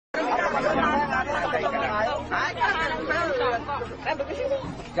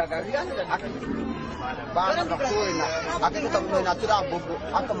Bana baksoina, akin tamu na tura bubu,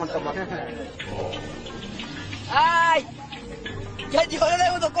 aka mantap. Ay, jadi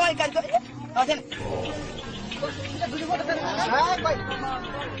orang itu kau ikan tu, asin. Ay, baik.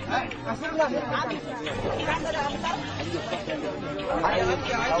 Asal lah.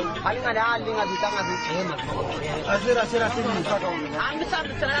 Paling ada aling ada tangga tu. Asir ni. Ambil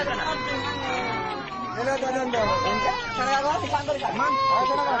satu cara kan. Ada. Cara apa? Dipanggil kan? Man,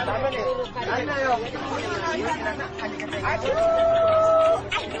 apa ni? Ada yo.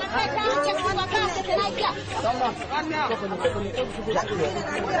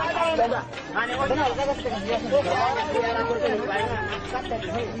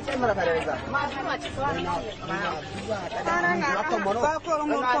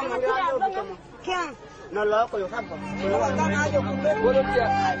 Nolo ko yung kampo.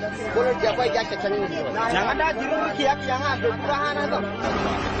 Boleh dia apa yang kecil ini? Jangan ada jiru kiak jangan berperahan itu.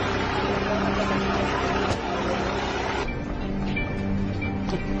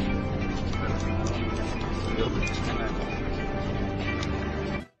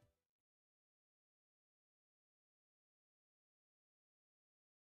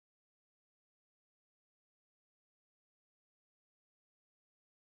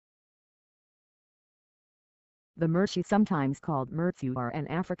 The Mursi, sometimes called Mursi, are an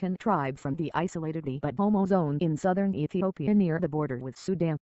African tribe from the isolated Ibomo zone in southern Ethiopia near the border with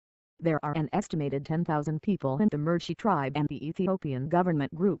Sudan. There are an estimated 10,000 people in the Mursi tribe, and the Ethiopian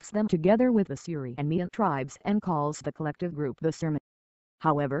government groups them together with the Suri and Mian tribes and calls the collective group the Surma.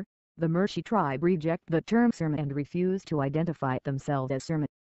 However, the Mursi tribe reject the term Surma and refuse to identify themselves as Surma.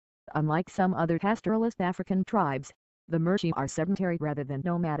 Unlike some other pastoralist African tribes, the Mursi are sedentary rather than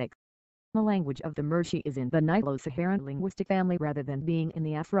nomadic. The language of the Mursi is in the Nilo-Saharan linguistic family rather than being in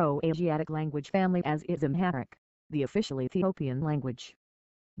the Afro-Asiatic language family as is Amharic, the official Ethiopian language.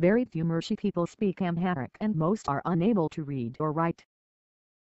 Very few Mursi people speak Amharic and most are unable to read or write.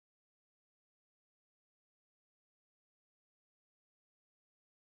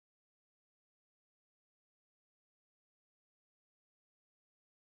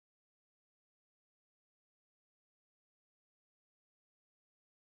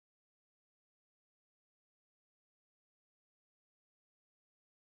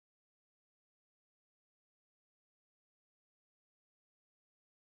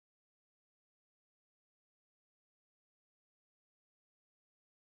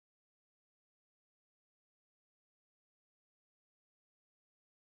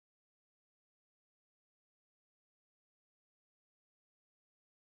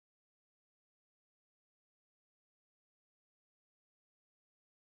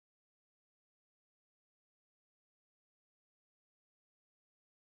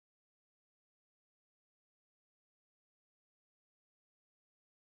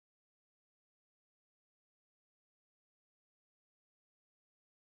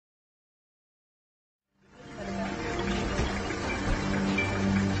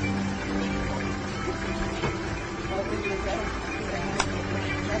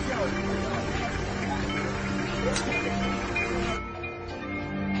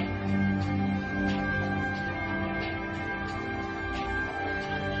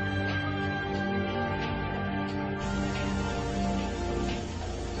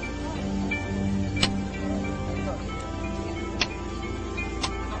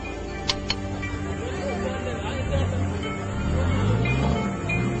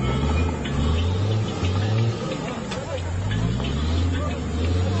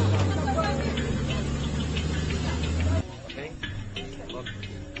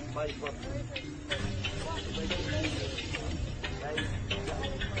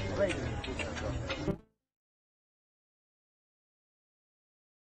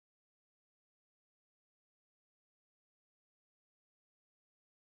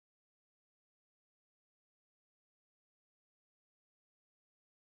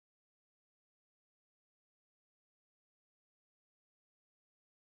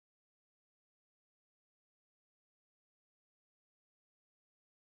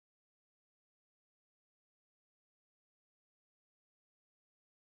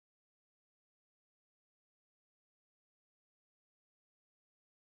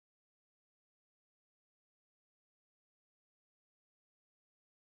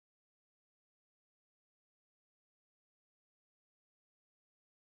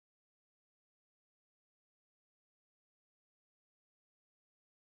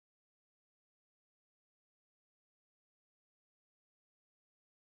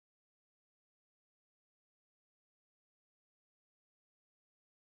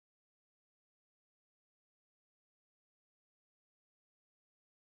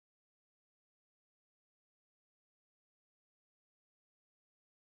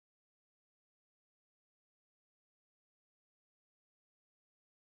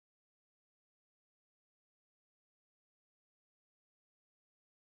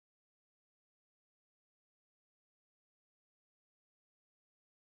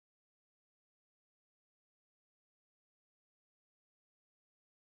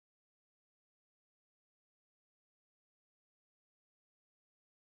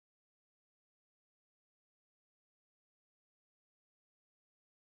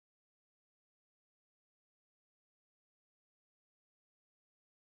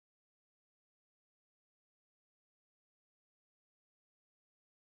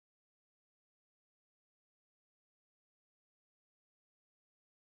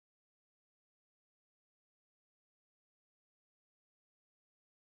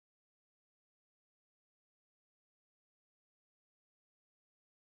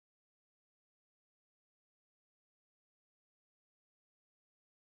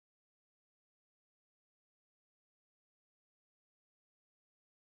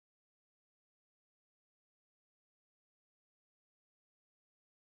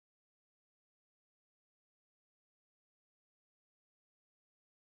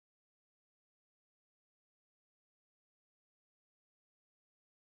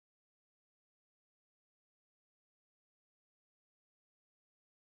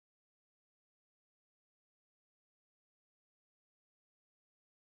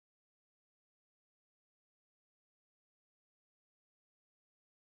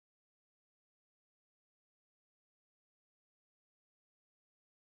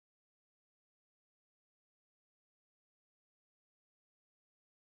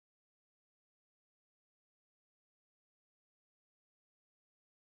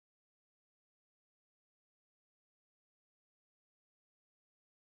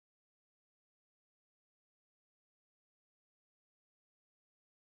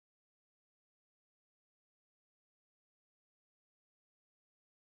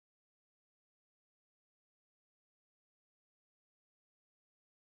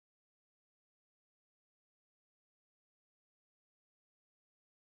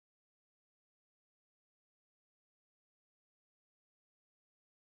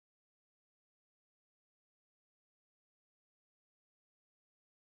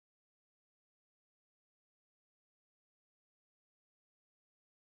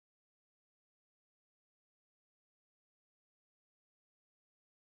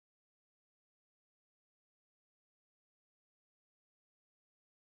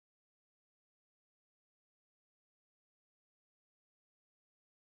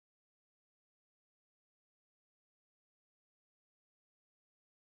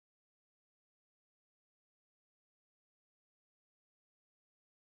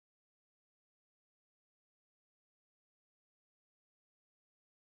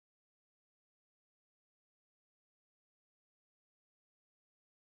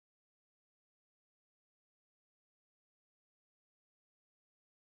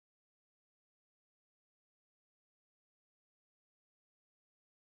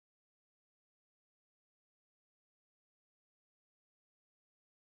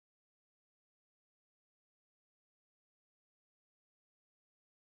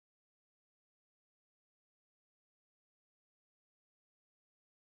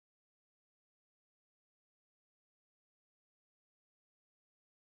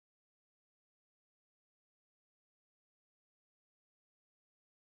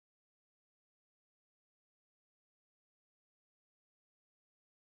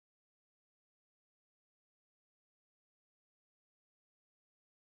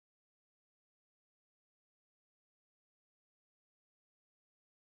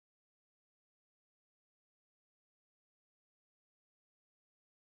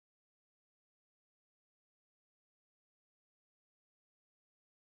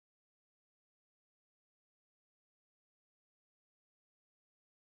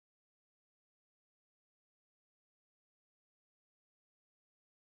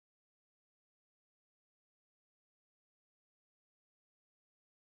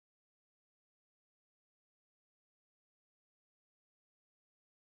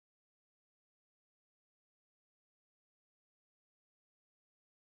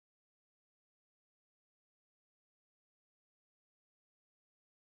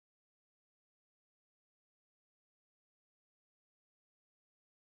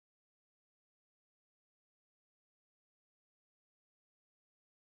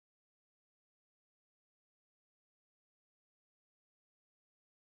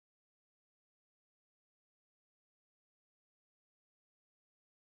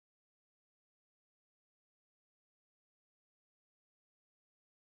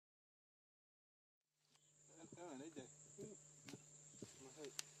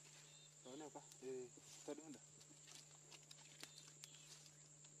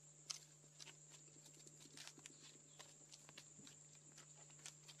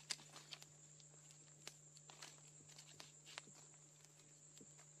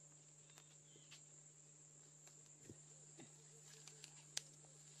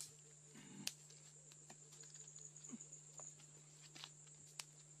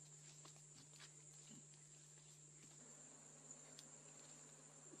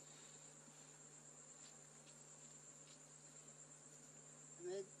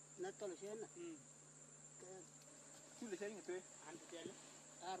 Natol siya na. Sudah saya ingat tu. Antu siya na.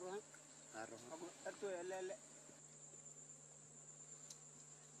 Arwang. Aku tu lele.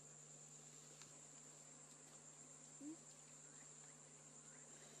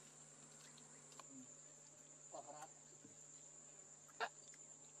 Paharat.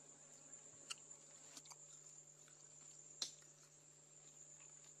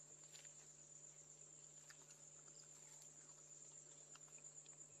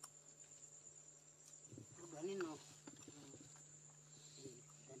 Ganin no.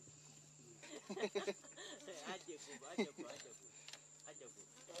 Aja bu.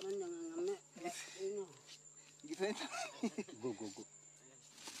 Jangan ngamne. Ini. Gitu aja. Go.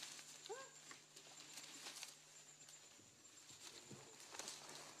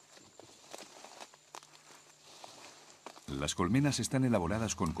 Las colmenas están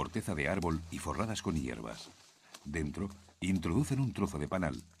elaboradas con corteza de árbol y forradas con hierbas. Dentro, introducen un trozo de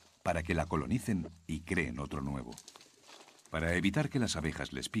panal para que la colonicen y creen otro nuevo. Para evitar que las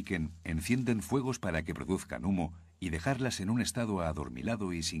abejas les piquen, encienden fuegos para que produzcan humo y dejarlas en un estado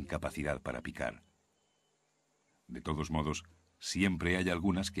adormilado y sin capacidad para picar. De todos modos, siempre hay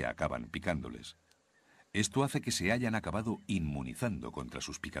algunas que acaban picándoles. Esto hace que se hayan acabado inmunizando contra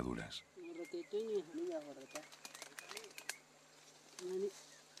sus picaduras.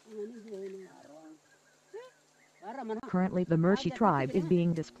 Currently, the Mursi tribe is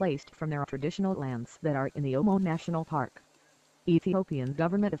being displaced from their traditional lands that are in the Omo National Park. Ethiopian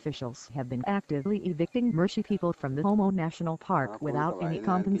government officials have been actively evicting Mursi people from the Omo National Park without any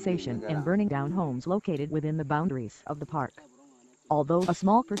compensation and burning down homes located within the boundaries of the park. Although a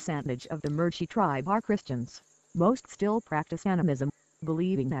small percentage of the Mursi tribe are Christians, most still practice animism,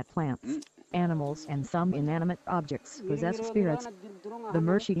 believing that plants, animals and some inanimate objects possess spirits. The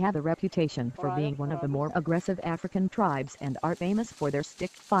Mursi have a reputation for being one of the more aggressive African tribes and are famous for their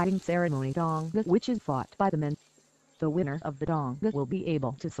stick-fighting ceremony Donga, which is fought by the men. The winner of the Donga will be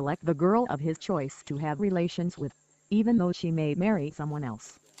able to select the girl of his choice to have relations with, even though she may marry someone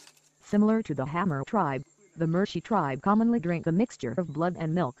else. Similar to the Hammer tribe, the Mursi tribe commonly drink a mixture of blood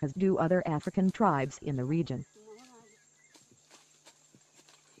and milk as do other African tribes in the region.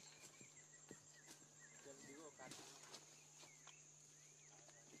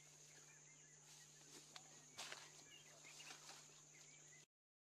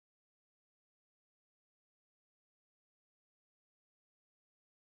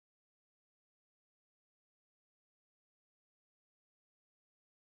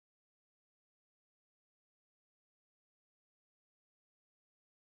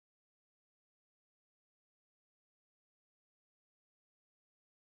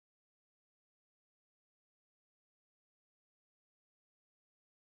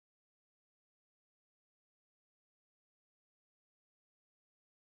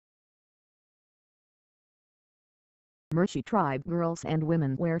 Mursi tribe girls and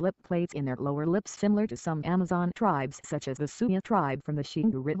women wear lip plates in their lower lips similar to some Amazon tribes such as the Suya tribe from the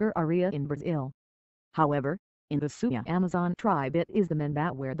Xingu River area in Brazil. However, in the Suya Amazon tribe it is the men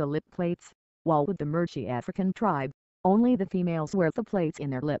that wear the lip plates, while with the Mursi African tribe, only the females wear the plates in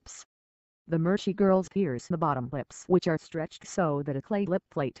their lips. The Mursi girls pierce the bottom lips which are stretched so that a clay lip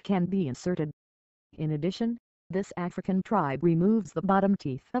plate can be inserted. In addition, this African tribe removes the bottom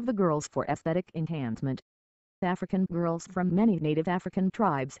teeth of the girls for aesthetic enhancement. African girls from many native African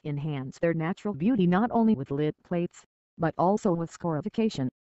tribes enhance their natural beauty not only with lip plates, but also with scarification,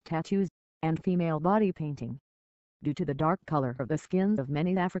 tattoos, and female body painting. Due to the dark color of the skins of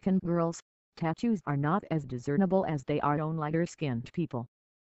many African girls, tattoos are not as discernible as they are on lighter-skinned people.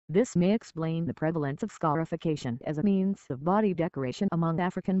 This may explain the prevalence of scarification as a means of body decoration among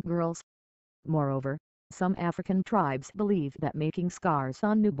African girls. Moreover, some African tribes believe that making scars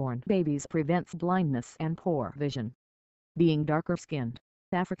on newborn babies prevents blindness and poor vision. Being darker-skinned,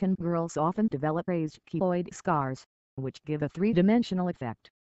 African girls often develop raised keloid scars, which give a three-dimensional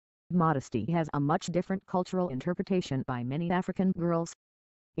effect. Modesty has a much different cultural interpretation by many African girls.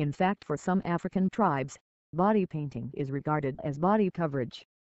 In fact, for some African tribes, body painting is regarded as body coverage.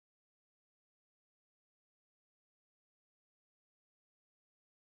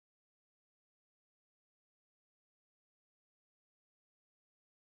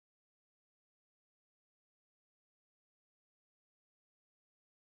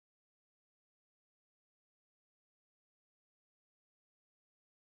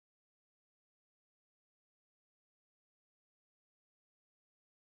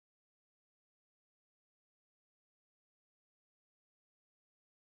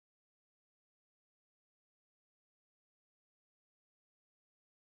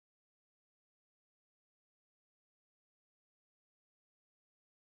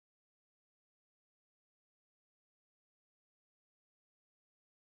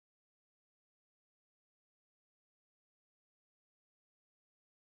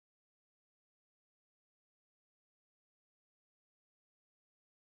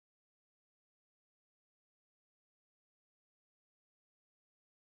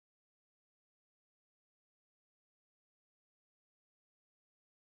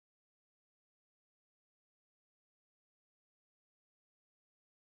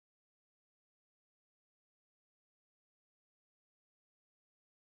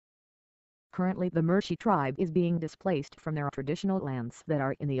 Currently the Mursi tribe is being displaced from their traditional lands that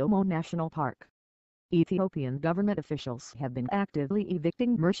are in the Omo National Park. Ethiopian government officials have been actively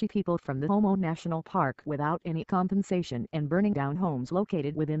evicting Mursi people from the Omo National Park without any compensation and burning down homes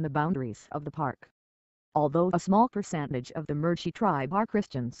located within the boundaries of the park. Although a small percentage of the Mursi tribe are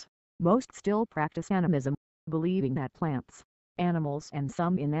Christians, most still practice animism, believing that plants, animals and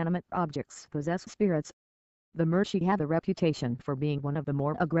some inanimate objects possess spirits. The Mursi have a reputation for being one of the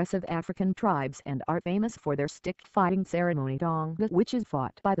more aggressive African tribes and are famous for their stick-fighting ceremony Donga, which is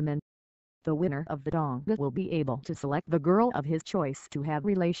fought by the men. The winner of the Donga will be able to select the girl of his choice to have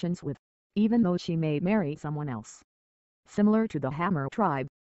relations with, even though she may marry someone else. Similar to the Hammer tribe,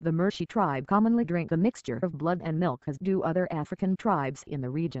 the Mursi tribe commonly drink a mixture of blood and milk as do other African tribes in the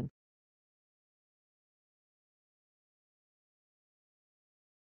region.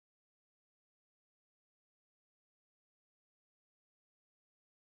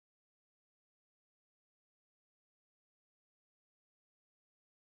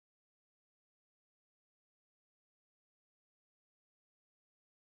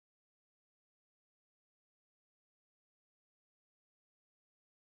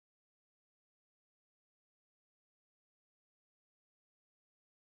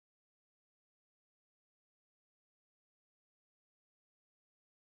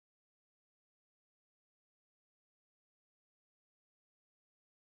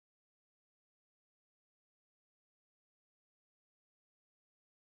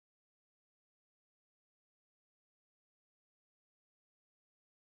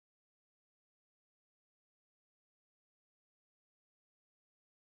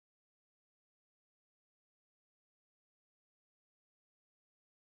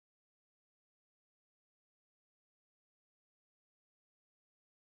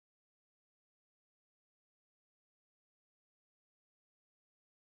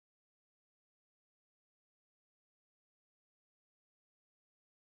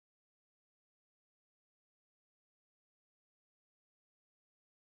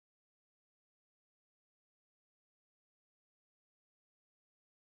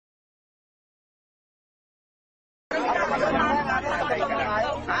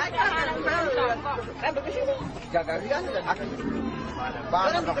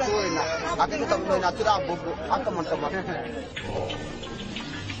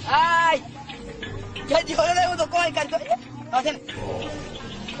 Ay, jadi orang lain untuk kau ikan tu. Oh, sini.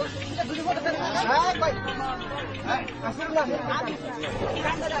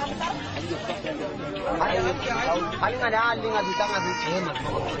 Paling ada aling di tengah di sini.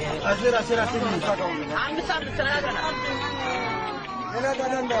 Asir sini. Ambil satu celana.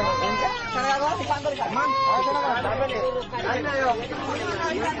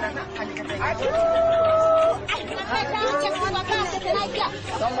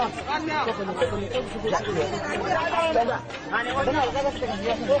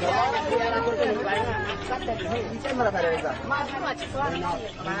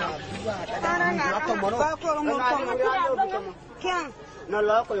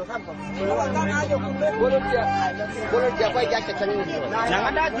 Nalo ko yung kampo. Boleh dia apa yang kita cakap ini?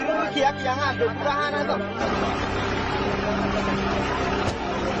 Jangan ada jiru kiak jangan ada perahan itu.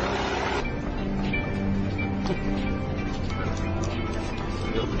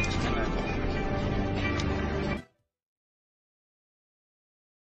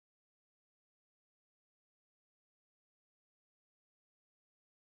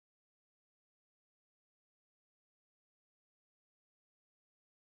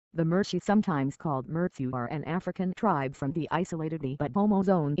 The Mursi, sometimes called Mursi, are an African tribe from the isolated but Homo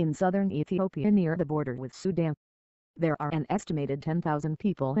zone in southern Ethiopia near the border with Sudan. There are an estimated 10,000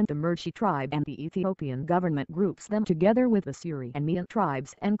 people in the Mursi tribe, and the Ethiopian government groups them together with the Suri and Mian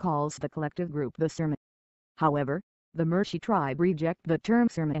tribes and calls the collective group the Surma. However, the Mursi tribe reject the term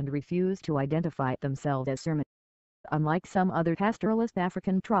Surma and refuse to identify themselves as Surma. Unlike some other pastoralist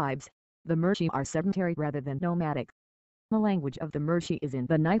African tribes, the Mursi are sedentary rather than nomadic. The language of the Mursi is in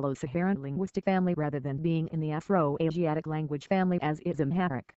the Nilo-Saharan linguistic family rather than being in the Afro-Asiatic language family as is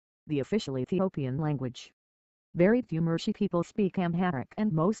Amharic, the official Ethiopian language. Very few Mursi people speak Amharic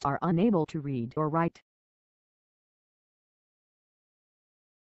and most are unable to read or write.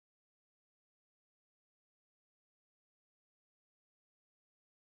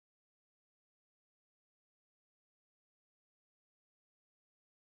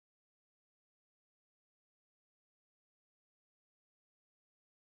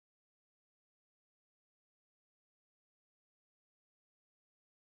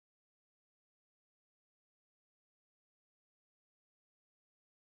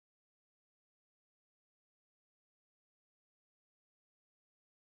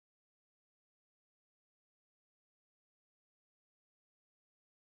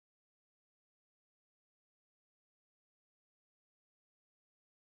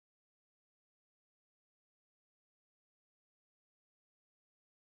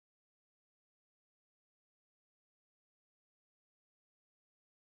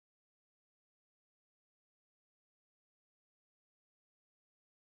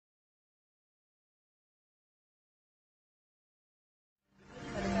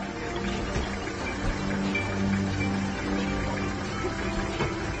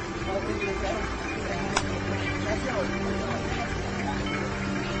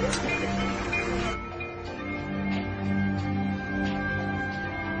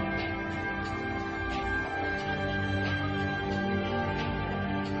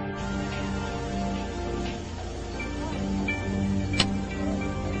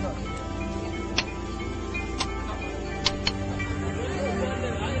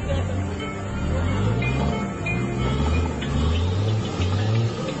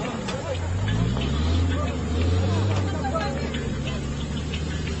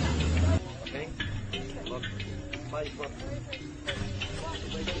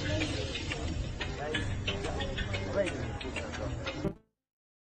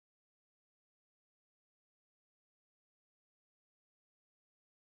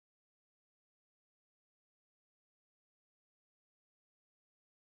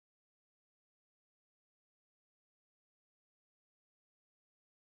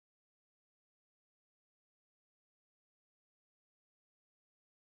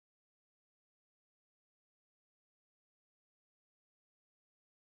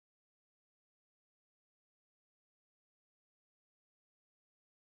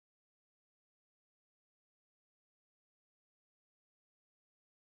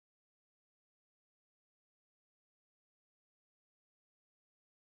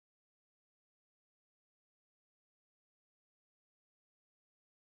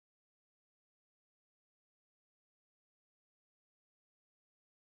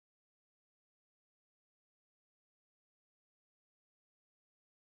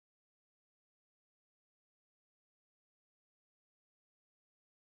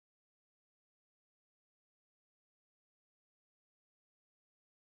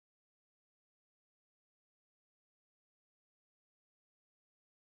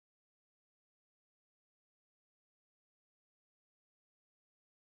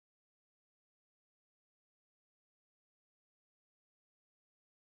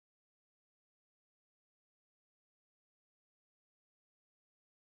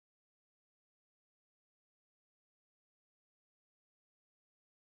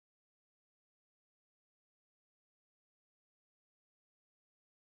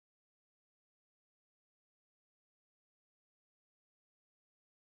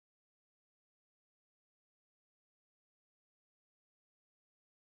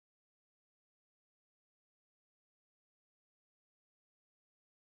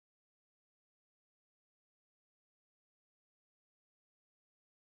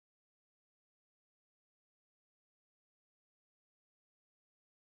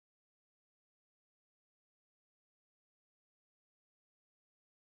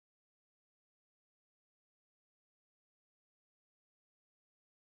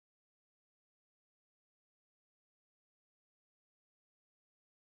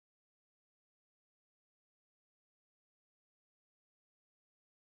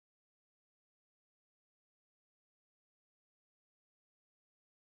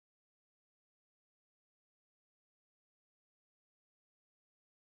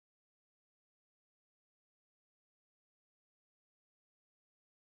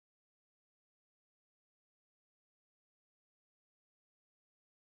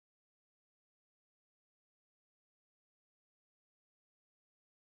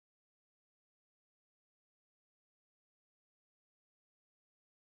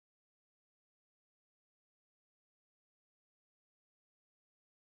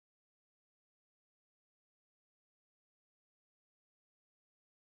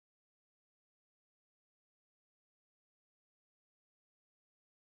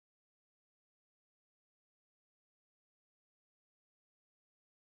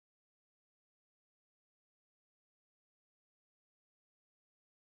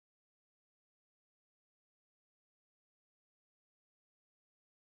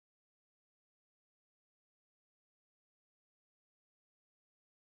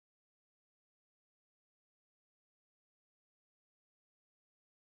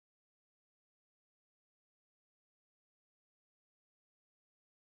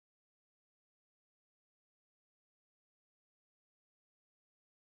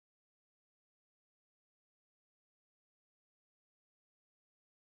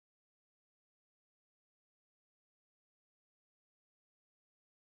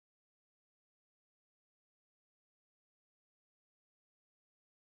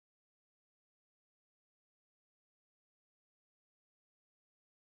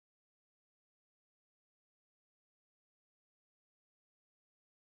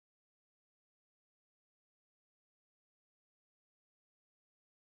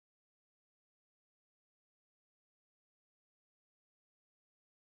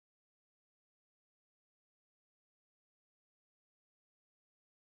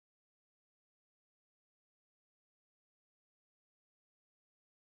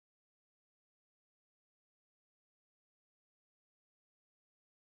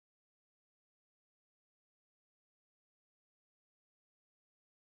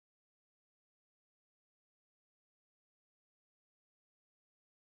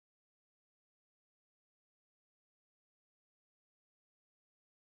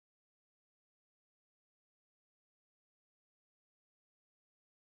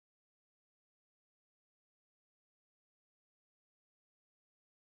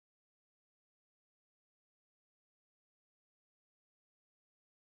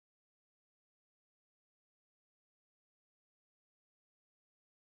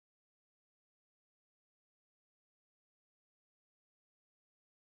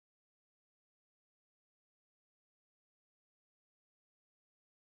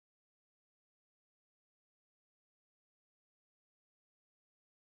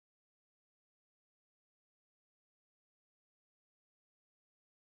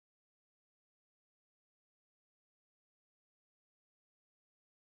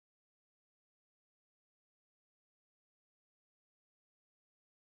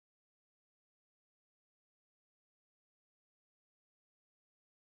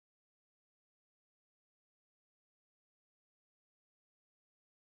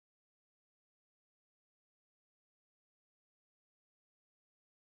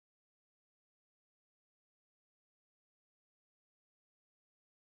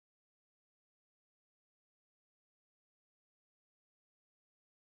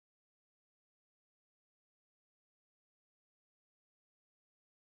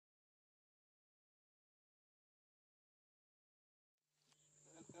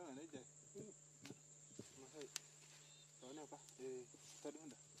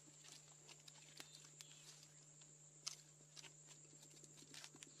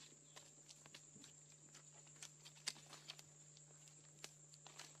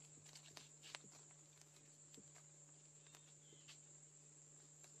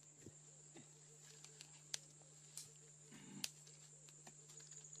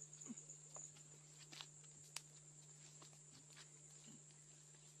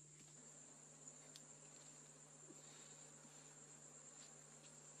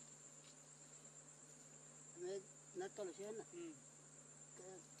 Natol siya na.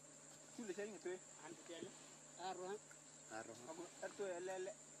 Sulit saya itu. Arwah. Aku itu lele.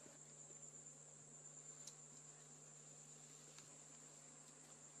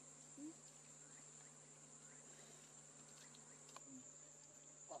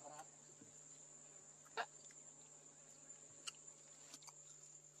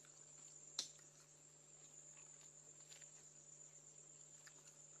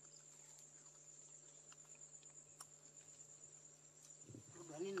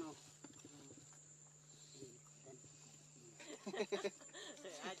 Nino.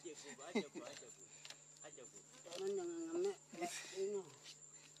 Jangan ngambil ini.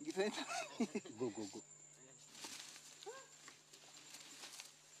 Gitu aja. Go.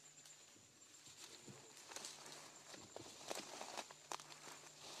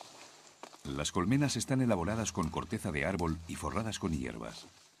 Las colmenas están elaboradas con corteza de árbol y forradas con hierbas.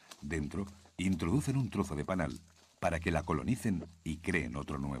 Dentro, introducen un trozo de panal para que la colonicen y creen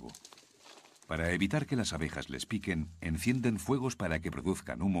otro nuevo. Para evitar que las abejas les piquen, encienden fuegos para que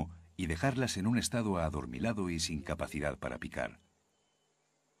produzcan humo y dejarlas en un estado adormilado y sin capacidad para picar.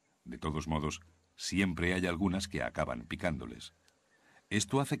 De todos modos, siempre hay algunas que acaban picándoles.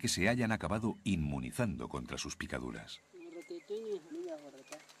 Esto hace que se hayan acabado inmunizando contra sus picaduras.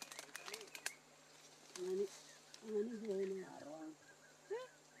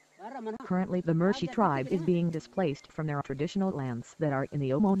 Currently, the Mursi tribe is being displaced from their traditional lands that are in the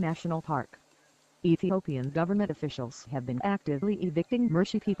Omo National Park. Ethiopian government officials have been actively evicting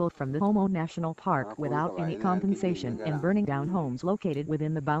Mursi people from the Omo National Park without any compensation and burning down homes located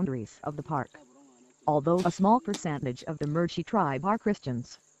within the boundaries of the park. Although a small percentage of the Mursi tribe are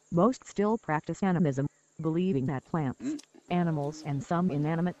Christians, most still practice animism, believing that plants, animals and some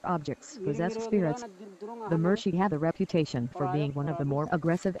inanimate objects possess spirits. The Mursi have a reputation for being one of the more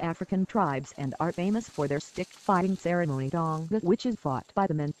aggressive African tribes and are famous for their stick-fighting ceremony Donga, which is fought by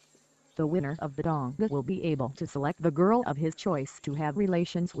the men. The winner of the Donga will be able to select the girl of his choice to have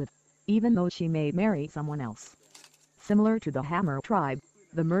relations with, even though she may marry someone else. Similar to the Hammer tribe,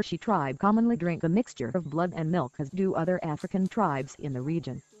 the Mursi tribe commonly drink a mixture of blood and milk as do other African tribes in the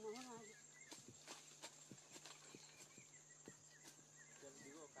region.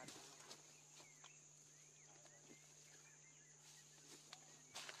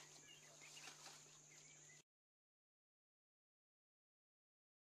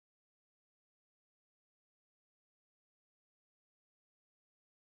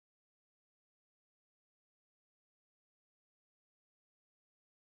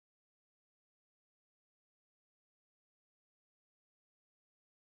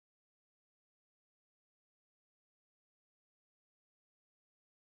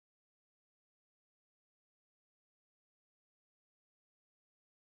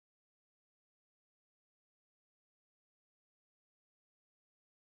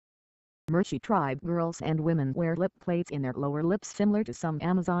 Mursi tribe girls and women wear lip plates in their lower lips similar to some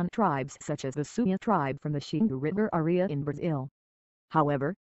Amazon tribes such as the Suri tribe from the Xingu River area in Brazil.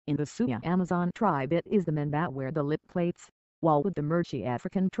 However, in the Suri Amazon tribe it is the men that wear the lip plates, while with the Mursi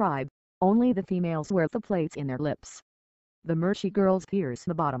African tribe, only the females wear the plates in their lips. The Mursi girls pierce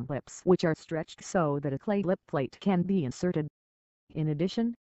the bottom lips which are stretched so that a clay lip plate can be inserted. In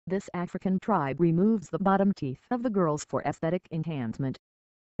addition, this African tribe removes the bottom teeth of the girls for aesthetic enhancement.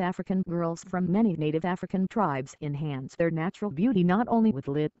 African girls from many native African tribes enhance their natural beauty not only with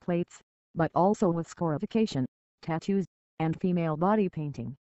lip plates, but also with scarification, tattoos, and female body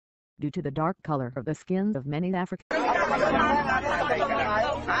painting. Due to the dark color of the skin of many African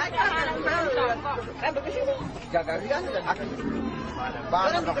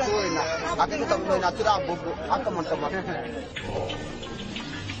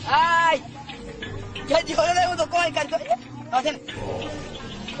Ay! Jadi orang lain untuk kau ikan tu. Asin.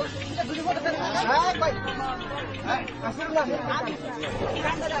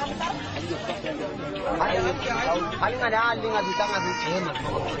 Paling ada aling di tengah itu.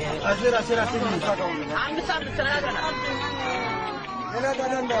 Asir.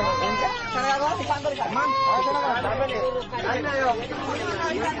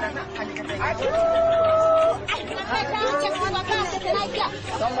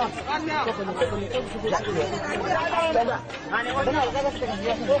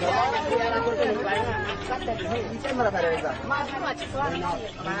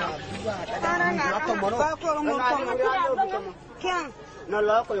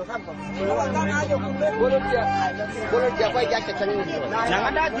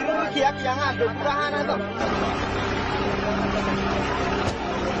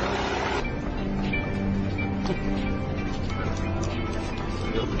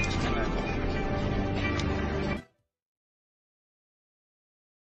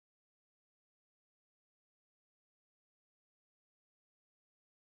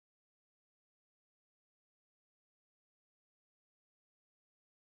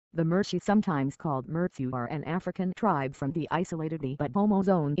 The Mursi, sometimes called Mursi, are an African tribe from the isolated but Homo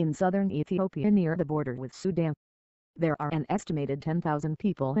zone in southern Ethiopia near the border with Sudan. There are an estimated 10,000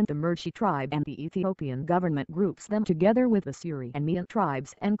 people in the Mursi tribe, and the Ethiopian government groups them together with the Suri and Mian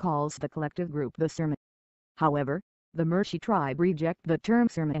tribes and calls the collective group the Surma. However, the Mursi tribe reject the term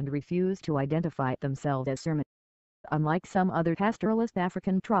Surma and refuse to identify themselves as Surma. Unlike some other pastoralist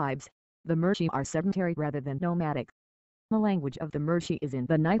African tribes, the Mursi are sedentary rather than nomadic. The language of the Mursi is in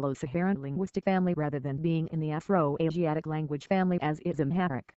the Nilo-Saharan linguistic family rather than being in the Afro-Asiatic language family as is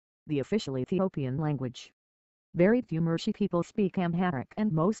Amharic, the official Ethiopian language. Very few Mursi people speak Amharic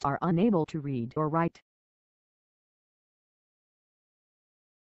and most are unable to read or write.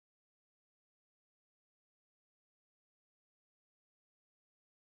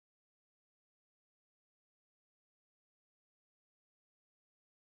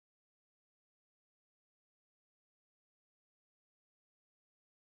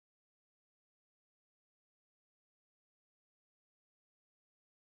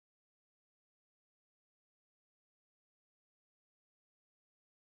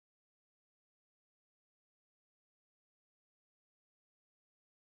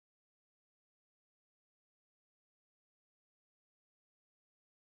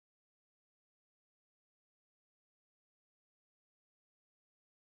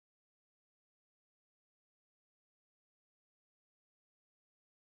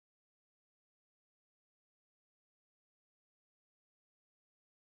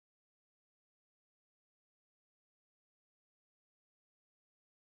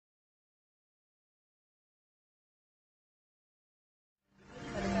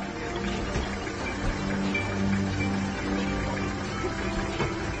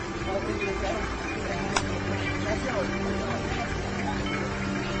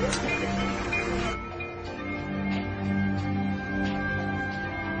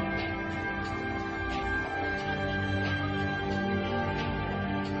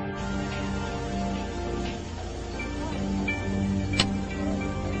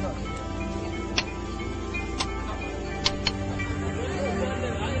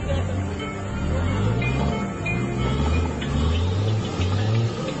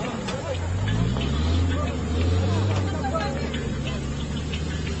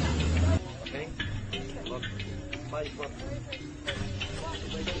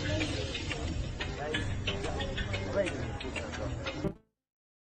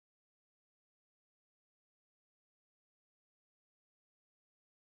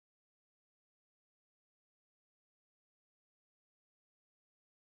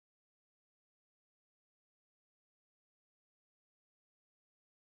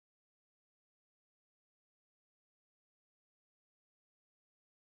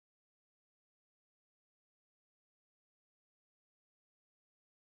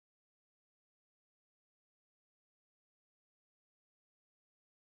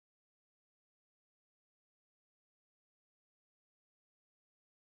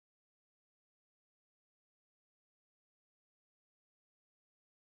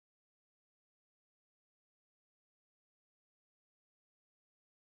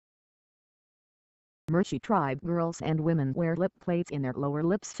 Mursi tribe girls and women wear lip plates in their lower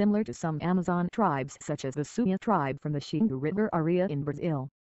lips similar to some Amazon tribes such as the Suya tribe from the Xingu River area in Brazil.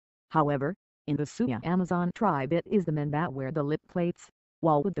 However, in the Suya Amazon tribe it is the men that wear the lip plates,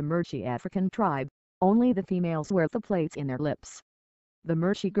 while with the Mursi African tribe, only the females wear the plates in their lips. The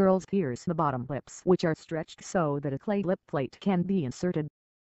Mursi girls pierce the bottom lips which are stretched so that a clay lip plate can be inserted.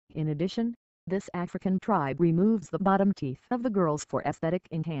 In addition, this African tribe removes the bottom teeth of the girls for aesthetic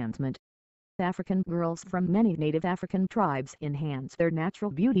enhancement. African girls from many native African tribes enhance their natural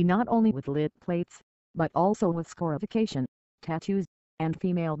beauty not only with lip plates, but also with scarification, tattoos, and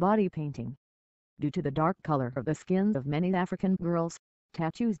female body painting. Due to the dark color of the skins of many African girls,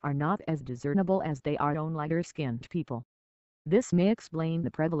 tattoos are not as discernible as they are on lighter-skinned people. This may explain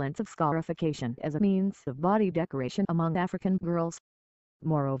the prevalence of scarification as a means of body decoration among African girls.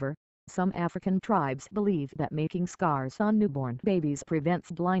 Moreover, some African tribes believe that making scars on newborn babies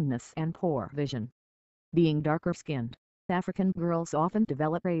prevents blindness and poor vision. Being darker-skinned, African girls often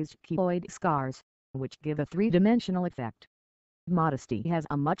develop raised keloid scars, which give a three-dimensional effect. Modesty has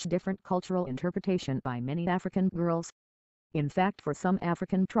a much different cultural interpretation by many African girls. In fact, for some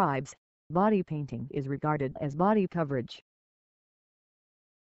African tribes, body painting is regarded as body coverage.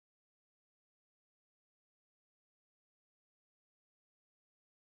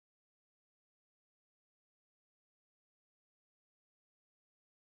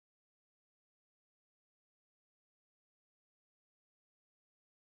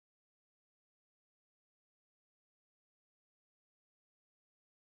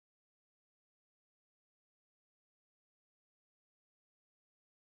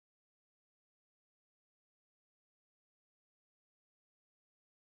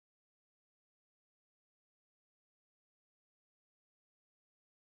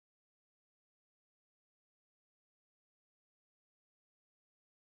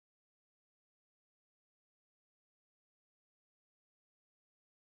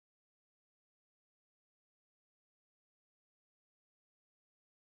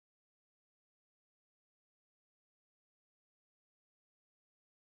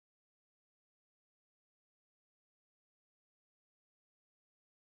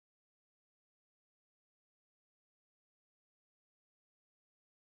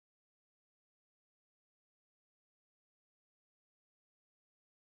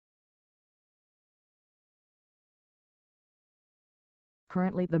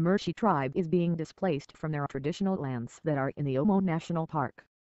 Currently, the Mursi tribe is being displaced from their traditional lands that are in the Omo National Park.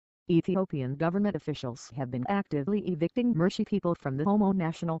 Ethiopian government officials have been actively evicting Mursi people from the Omo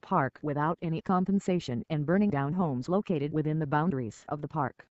National Park without any compensation and burning down homes located within the boundaries of the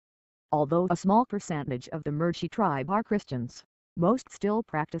park. Although a small percentage of the Mursi tribe are Christians, most still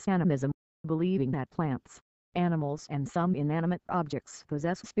practice animism, believing that plants, animals and some inanimate objects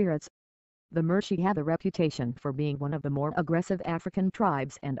possess spirits. The Mursi have a reputation for being one of the more aggressive African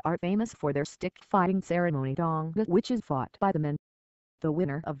tribes and are famous for their stick-fighting ceremony Donga, which is fought by the men. The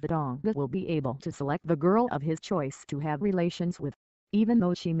winner of the Donga will be able to select the girl of his choice to have relations with, even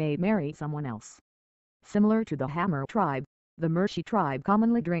though she may marry someone else. Similar to the Hammer tribe, the Mursi tribe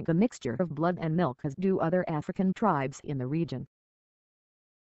commonly drink a mixture of blood and milk as do other African tribes in the region.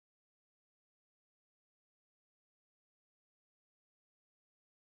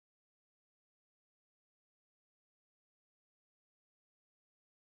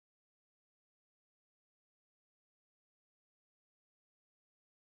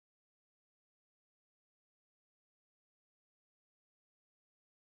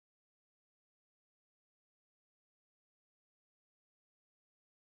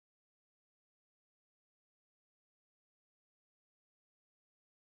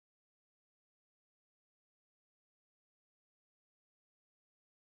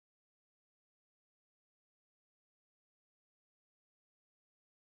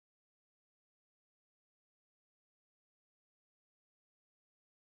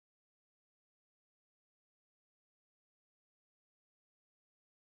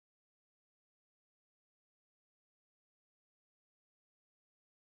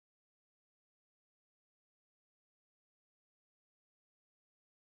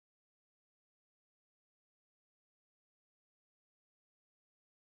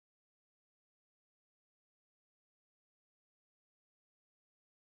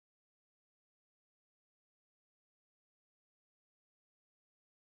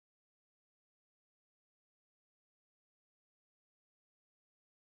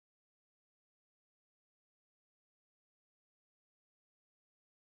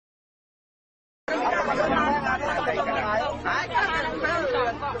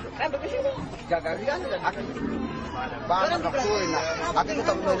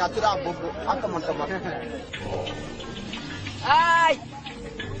 Ay,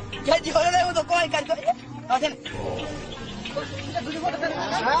 jadi orang untuk kau ikan kau. Asin.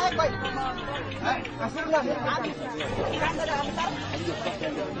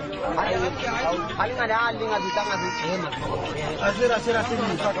 Paling ada aling nggak bisa ngasih. Asir.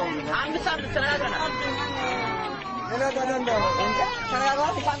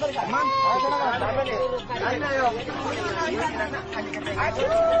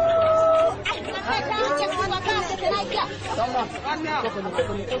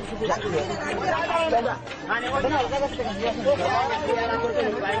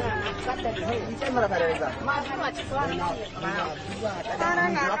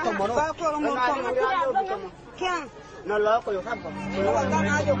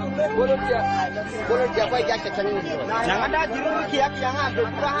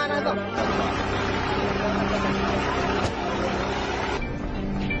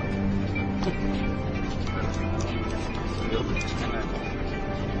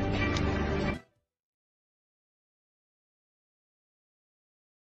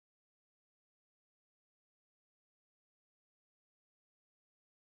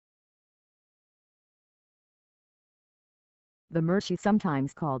 The Mursi,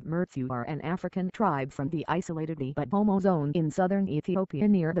 sometimes called Mursi, are an African tribe from the isolated Ibahomo zone in southern Ethiopia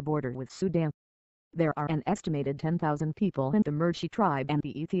near the border with Sudan. There are an estimated 10,000 people in the Mursi tribe, and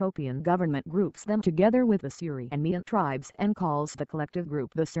the Ethiopian government groups them together with the Suri and Mian tribes and calls the collective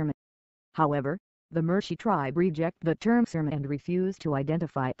group the Surma. However, the Mursi tribe reject the term Surma and refuse to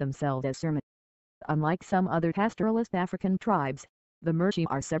identify themselves as Surma. Unlike some other pastoralist African tribes, the Mursi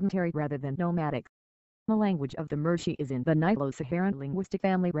are sedentary rather than nomadic. The language of the Mursi is in the Nilo-Saharan linguistic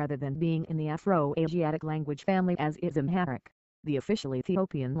family rather than being in the Afro-Asiatic language family as is Amharic, the official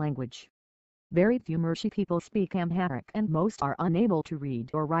Ethiopian language. Very few Mursi people speak Amharic and most are unable to read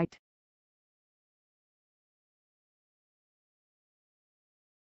or write.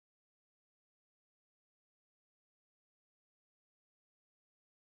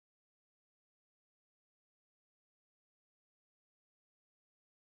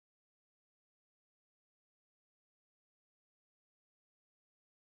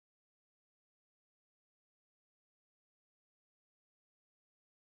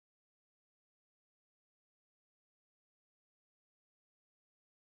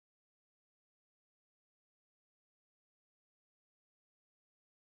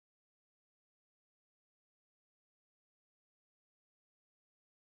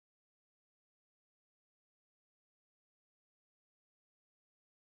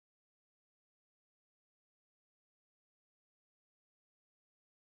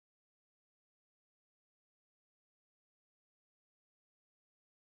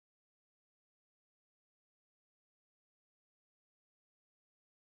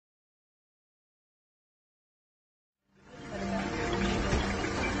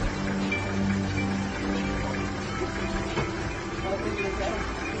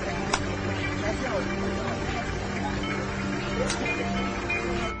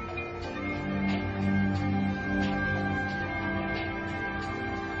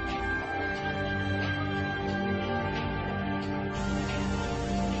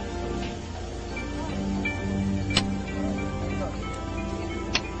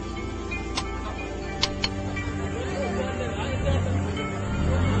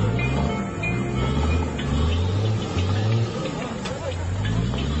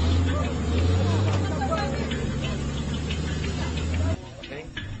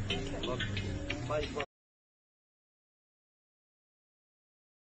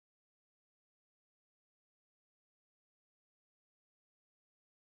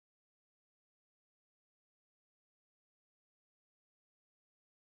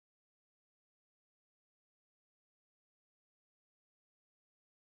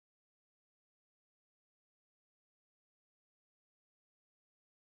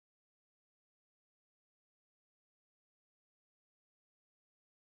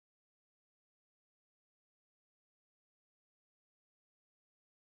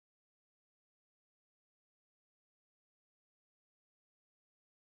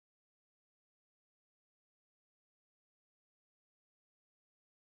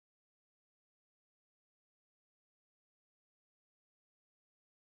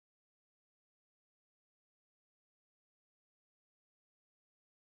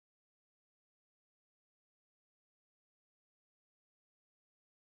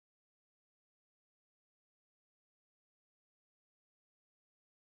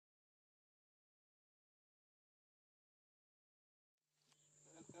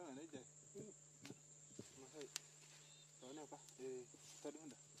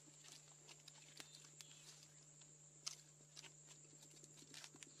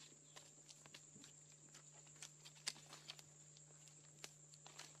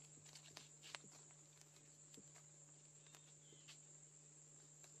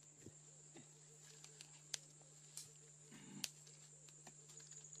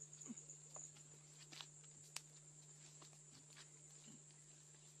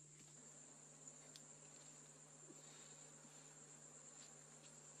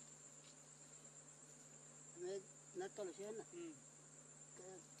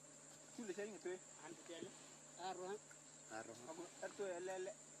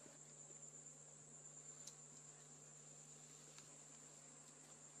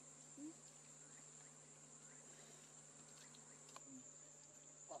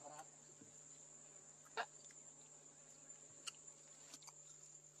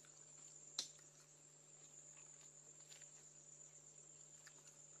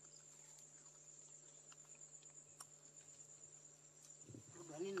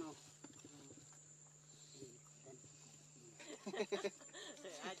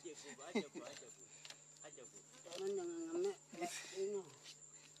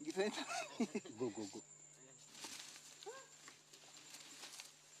 Diferente. Go, go, go.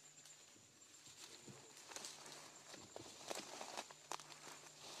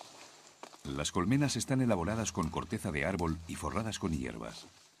 Las colmenas están elaboradas con corteza de árbol y forradas con hierbas.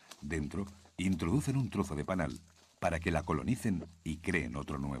 Dentro, introducen un trozo de panal para que la colonicen y creen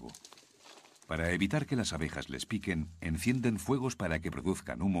otro nuevo. Para evitar que las abejas les piquen, encienden fuegos para que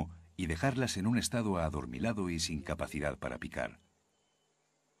produzcan humo y dejarlas en un estado adormilado y sin capacidad para picar.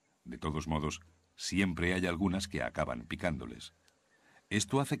 De todos modos, siempre hay algunas que acaban picándoles.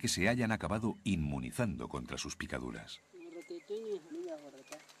 Esto hace que se hayan acabado inmunizando contra sus picaduras.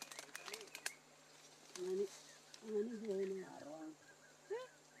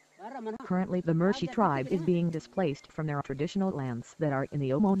 Currently, the Mursi tribe is being displaced from their traditional lands that are in the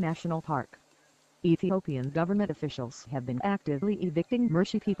Omo National Park. Ethiopian government officials have been actively evicting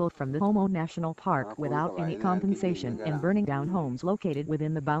Mursi people from the Omo National Park without any compensation and burning down homes located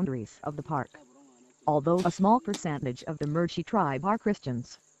within the boundaries of the park. Although a small percentage of the Mursi tribe are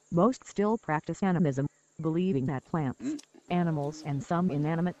Christians, most still practice animism, believing that plants, animals and some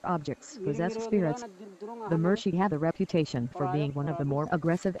inanimate objects possess spirits. The Mursi have a reputation for being one of the more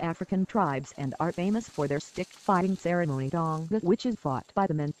aggressive African tribes and are famous for their stick-fighting ceremony Donga, which is fought by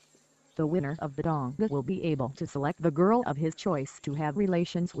the men. The winner of the Donga will be able to select the girl of his choice to have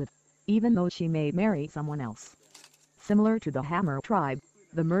relations with, even though she may marry someone else. Similar to the Hammer tribe,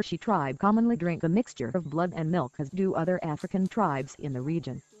 the Mursi tribe commonly drink a mixture of blood and milk as do other African tribes in the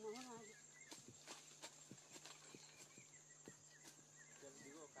region.